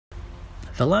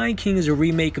The Lion King is a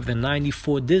remake of the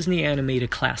 '94 Disney animated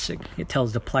classic. It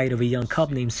tells the plight of a young cub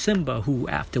named Simba who,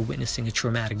 after witnessing a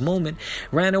traumatic moment,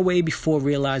 ran away before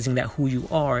realizing that who you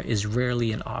are is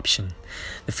rarely an option.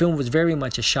 The film was very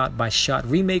much a shot-by-shot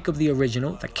remake of the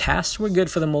original. The casts were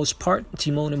good for the most part.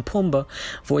 Timon and Pumbaa,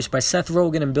 voiced by Seth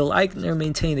Rogen and Bill Eichner,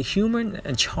 maintained the humor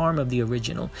and charm of the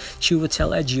original.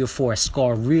 Chiwetel Ejiofor as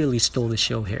Scar really stole the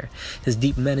show here. His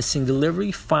deep, menacing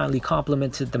delivery finally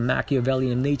complemented the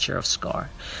Machiavellian nature of Scar.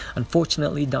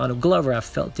 Unfortunately, Donald Glover, I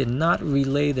felt, did not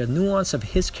relay the nuance of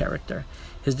his character.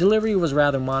 His delivery was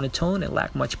rather monotone and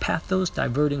lacked much pathos,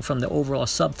 diverting from the overall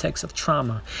subtext of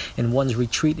trauma and one's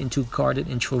retreat into guarded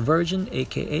introversion,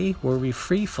 aka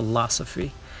worry-free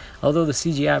philosophy. Although the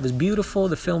CGI was beautiful,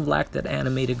 the film lacked that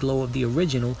animated glow of the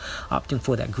original, opting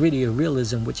for that grittier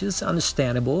realism, which is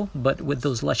understandable, but with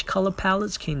those lush color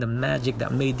palettes came the magic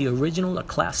that made the original a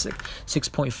classic.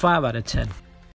 6.5 out of 10.